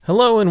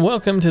Hello and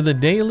welcome to the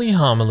Daily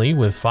Homily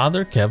with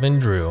Father Kevin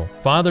Drew.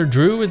 Father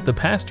Drew is the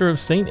pastor of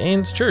St.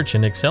 Anne's Church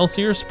in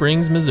Excelsior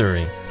Springs,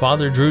 Missouri.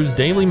 Father Drew's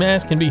daily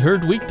mass can be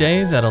heard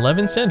weekdays at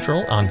 11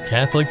 Central on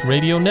Catholic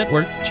Radio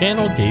Network,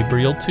 channel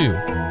Gabriel 2.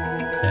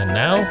 And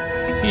now,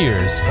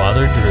 here's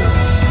Father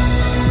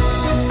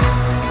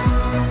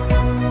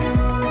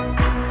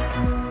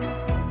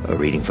Drew. A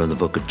reading from the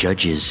book of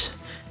Judges.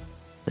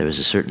 There was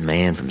a certain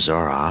man from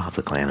Zorah of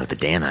the clan of the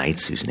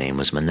Danites whose name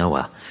was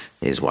Manoah.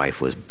 His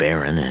wife was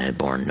barren and had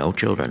borne no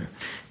children.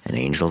 An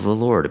angel of the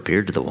Lord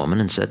appeared to the woman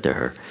and said to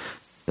her,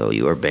 "Though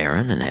you are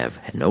barren and have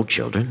had no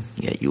children,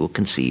 yet you will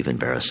conceive and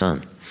bear a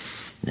son.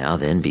 Now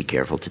then, be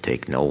careful to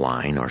take no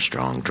wine or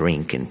strong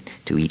drink and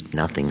to eat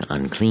nothing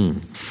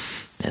unclean.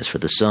 As for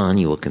the son,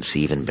 you will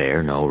conceive and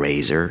bear, no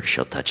razor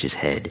shall touch his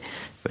head.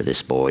 For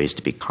this boy is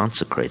to be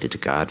consecrated to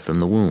God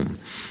from the womb.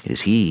 It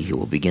is he who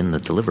will begin the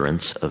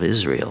deliverance of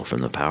Israel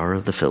from the power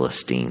of the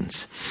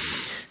Philistines."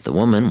 The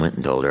woman went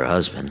and told her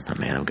husband, "A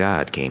man of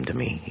God came to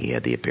me. He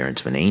had the appearance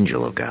of an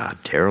angel of God,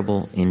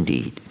 terrible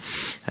indeed.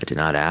 I did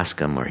not ask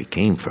him where he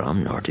came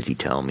from, nor did he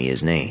tell me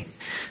his name.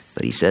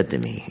 But he said to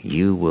me,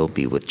 'You will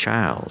be with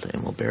child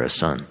and will bear a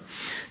son.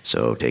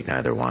 So take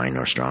neither wine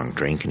nor strong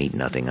drink and eat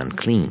nothing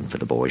unclean, for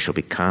the boy shall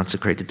be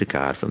consecrated to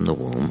God from the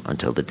womb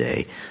until the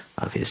day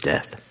of his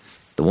death.'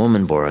 The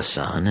woman bore a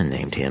son and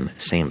named him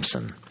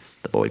Samson.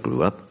 The boy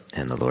grew up,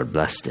 and the Lord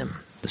blessed him.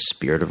 The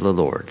Spirit of the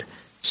Lord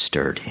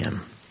stirred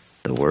him."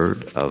 The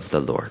word of the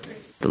Lord.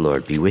 The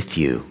Lord be with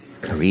you.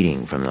 A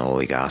reading from the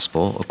Holy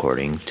Gospel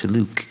according to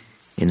Luke.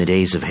 In the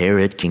days of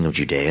Herod, king of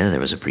Judea, there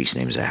was a priest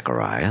named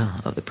Zachariah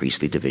of the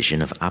priestly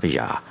division of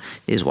Abijah.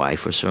 His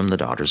wife was from the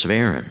daughters of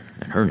Aaron,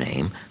 and her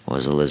name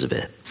was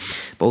Elizabeth.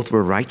 Both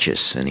were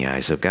righteous in the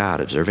eyes of God,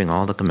 observing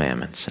all the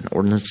commandments and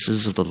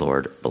ordinances of the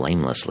Lord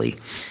blamelessly.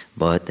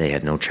 But they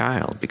had no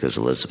child, because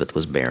Elizabeth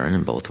was barren,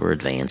 and both were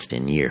advanced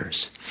in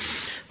years.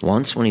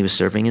 Once, when he was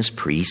serving as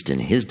priest in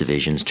his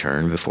division's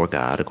turn before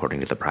God, according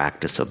to the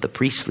practice of the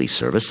priestly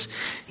service,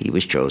 he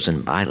was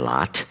chosen by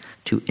lot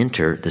to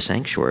enter the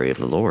sanctuary of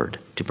the Lord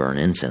to burn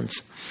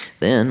incense.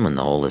 Then, when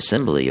the whole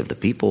assembly of the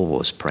people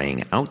was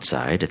praying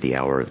outside at the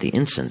hour of the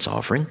incense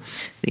offering,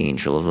 the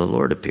angel of the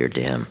Lord appeared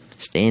to him,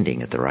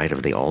 standing at the right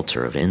of the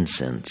altar of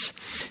incense.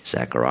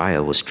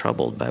 Zachariah was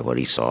troubled by what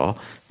he saw,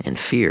 and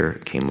fear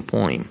came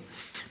upon him.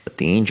 But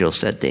the angel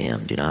said to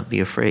him, "Do not be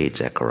afraid,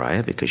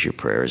 Zechariah, because your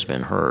prayer has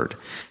been heard.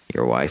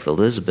 Your wife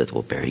Elizabeth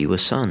will bear you a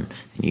son,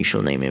 and you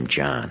shall name him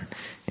John.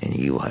 And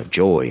you will have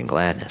joy and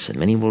gladness, and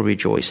many will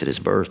rejoice at his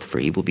birth, for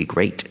he will be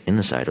great in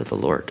the sight of the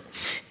Lord.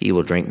 He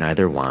will drink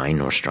neither wine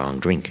nor strong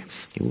drink.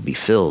 He will be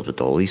filled with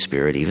the Holy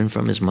Spirit even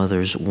from his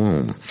mother's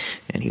womb,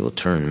 and he will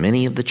turn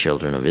many of the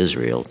children of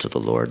Israel to the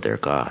Lord their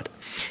God.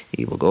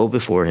 He will go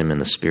before him in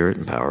the spirit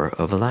and power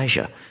of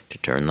Elijah, to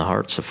turn the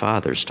hearts of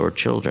fathers toward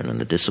children, and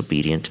the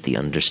disobedient to the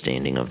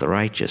understanding of the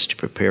righteous, to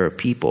prepare a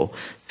people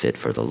fit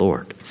for the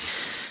Lord."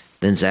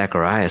 Then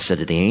Zacharias said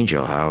to the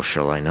angel, "How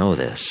shall I know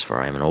this? For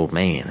I am an old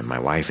man, and my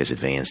wife is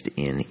advanced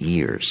in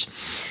years."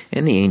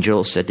 And the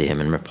angel said to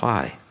him in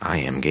reply, "I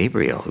am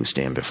Gabriel, who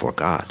stand before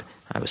God.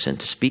 I was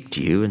sent to speak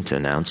to you and to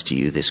announce to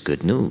you this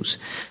good news.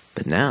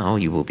 But now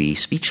you will be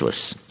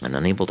speechless and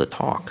unable to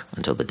talk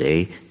until the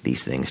day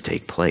these things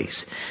take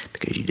place,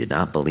 because you did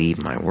not believe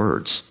my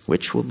words,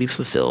 which will be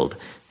fulfilled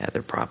at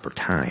their proper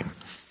time."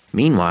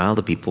 Meanwhile,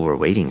 the people were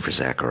waiting for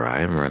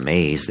Zechariah and were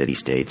amazed that he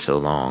stayed so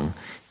long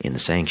in the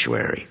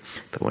sanctuary.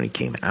 But when he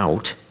came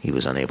out, he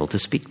was unable to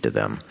speak to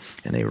them,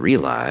 and they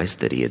realized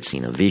that he had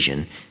seen a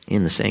vision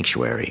in the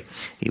sanctuary.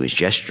 He was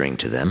gesturing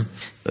to them,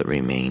 but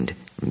remained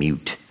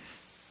mute.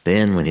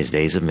 Then, when his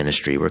days of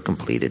ministry were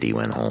completed, he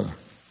went home.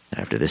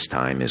 After this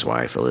time, his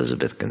wife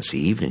Elizabeth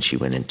conceived, and she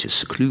went into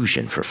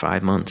seclusion for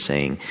 5 months,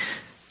 saying,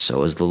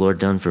 "So has the Lord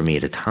done for me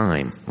at a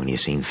time when he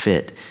has seen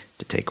fit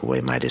to take away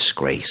my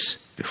disgrace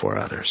before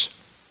others."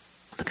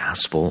 The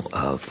Gospel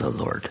of the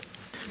Lord.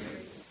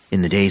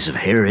 In the days of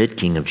Herod,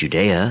 king of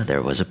Judea,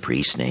 there was a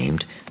priest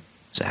named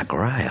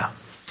Zachariah.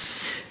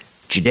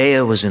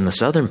 Judea was in the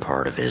southern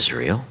part of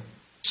Israel.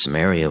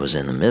 Samaria was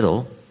in the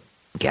middle.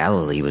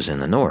 Galilee was in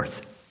the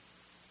north.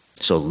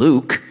 So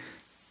Luke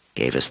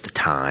gave us the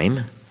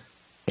time.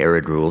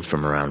 Herod ruled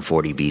from around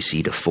 40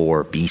 BC to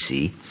 4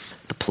 BC,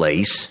 the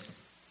place,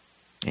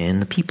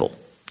 and the people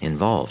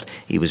involved.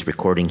 He was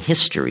recording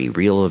history,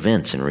 real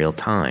events in real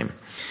time.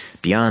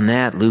 Beyond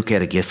that, Luke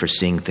had a gift for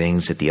seeing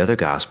things that the other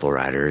gospel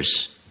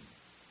writers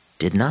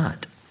did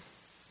not.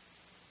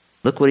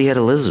 Look what he had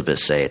Elizabeth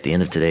say at the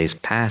end of today's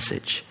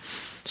passage.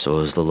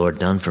 "So has the Lord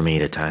done for me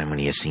at a time when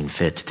he has seen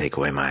fit to take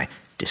away my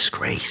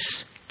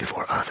disgrace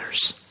before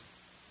others."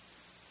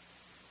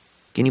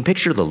 Can you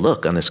picture the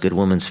look on this good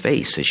woman's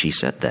face as she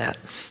said that?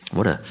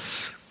 What a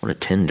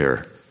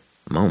tender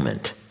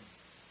moment.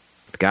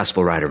 The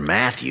gospel writer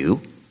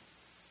Matthew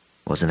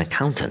was an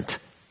accountant,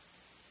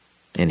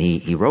 and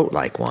he wrote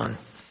like one.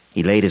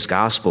 He laid his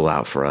gospel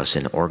out for us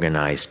in an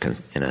organized,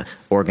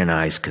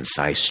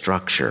 concise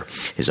structure,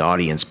 his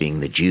audience being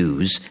the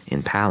Jews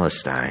in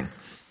Palestine.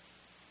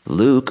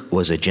 Luke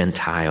was a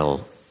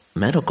Gentile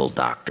medical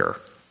doctor.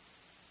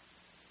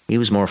 He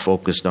was more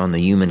focused on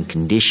the human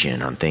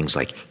condition, on things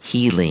like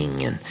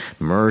healing and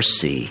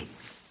mercy.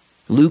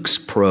 Luke's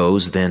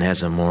prose then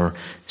has a more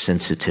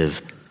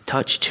sensitive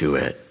touch to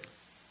it.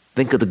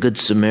 Think of the Good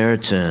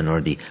Samaritan or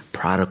the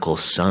prodigal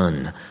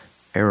son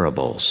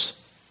parables.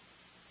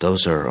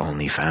 Those are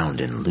only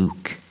found in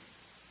Luke.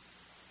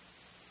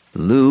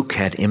 Luke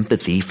had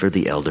empathy for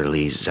the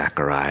elderly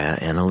Zechariah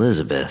and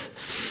Elizabeth.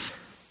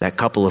 That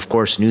couple, of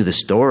course, knew the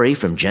story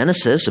from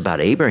Genesis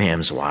about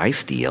Abraham's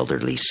wife, the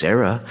elderly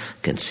Sarah,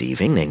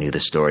 conceiving. They knew the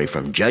story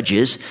from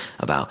Judges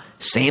about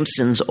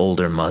Samson's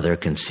older mother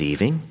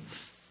conceiving.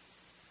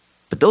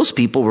 But those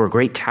people were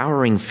great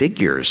towering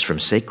figures from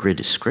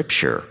sacred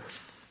scripture.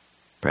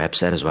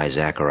 Perhaps that is why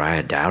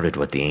Zechariah doubted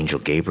what the angel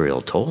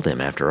Gabriel told him.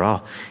 After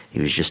all,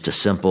 he was just a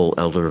simple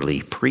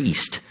elderly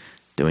priest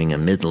doing a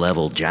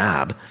mid-level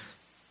job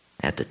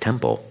at the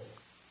temple.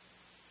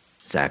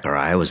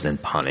 Zechariah was then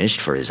punished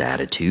for his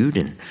attitude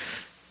and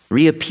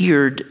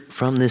reappeared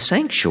from the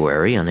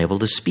sanctuary unable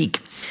to speak.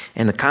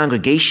 And the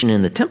congregation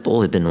in the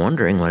temple had been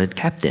wondering what had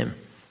kept him.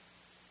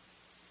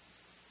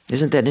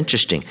 Isn't that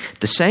interesting?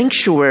 The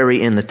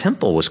sanctuary in the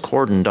temple was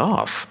cordoned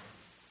off.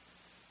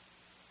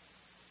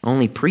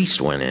 Only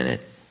priests went in it.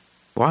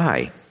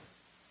 Why?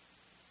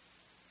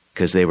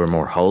 Because they were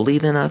more holy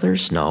than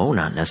others? No,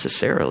 not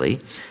necessarily.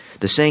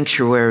 The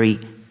sanctuary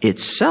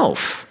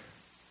itself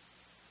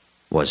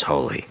was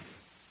holy.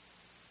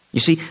 You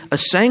see, a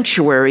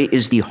sanctuary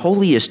is the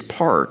holiest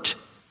part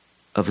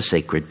of a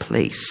sacred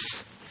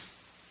place.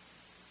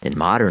 In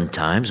modern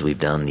times, we've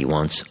done the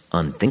once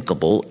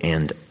unthinkable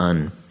and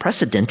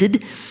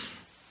unprecedented.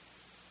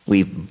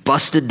 We've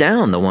busted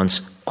down the once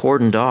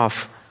cordoned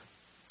off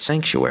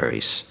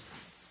sanctuaries.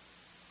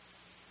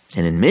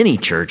 And in many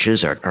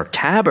churches, our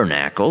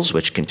tabernacles,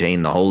 which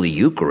contain the Holy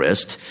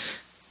Eucharist,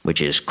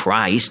 which is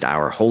Christ,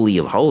 our Holy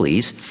of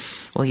Holies,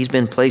 well, he's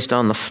been placed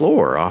on the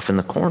floor off in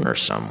the corner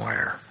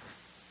somewhere.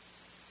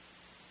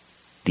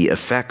 The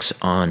effects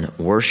on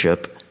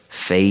worship,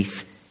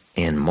 faith,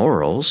 and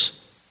morals,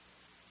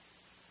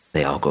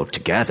 they all go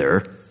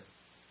together,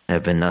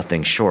 have been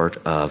nothing short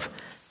of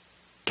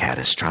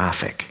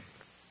catastrophic.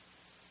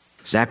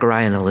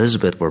 Zechariah and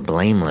Elizabeth were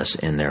blameless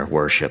in their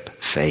worship,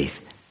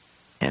 faith,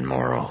 and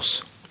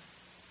morals.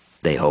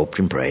 They hoped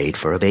and prayed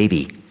for a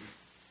baby.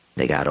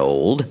 They got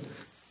old,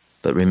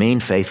 but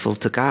remained faithful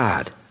to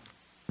God.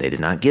 They did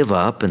not give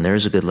up, and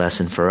there's a good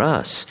lesson for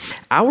us.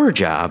 Our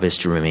job is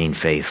to remain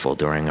faithful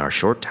during our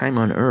short time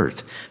on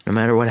earth, no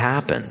matter what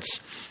happens.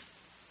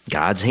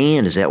 God's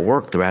hand is at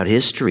work throughout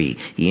history.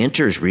 He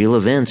enters real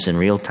events in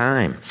real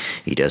time.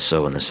 He does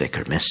so in the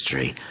sacred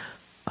mystery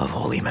of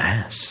Holy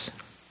Mass.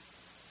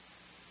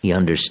 He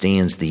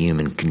understands the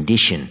human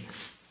condition,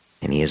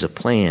 and he has a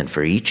plan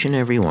for each and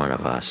every one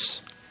of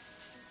us.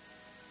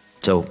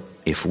 So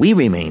if we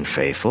remain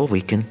faithful,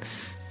 we can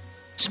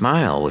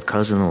smile with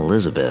Cousin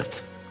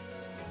Elizabeth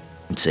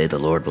and say, the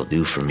Lord will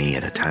do for me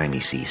at a time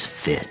he sees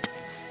fit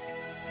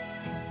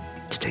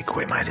to take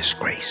away my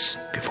disgrace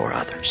before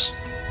others.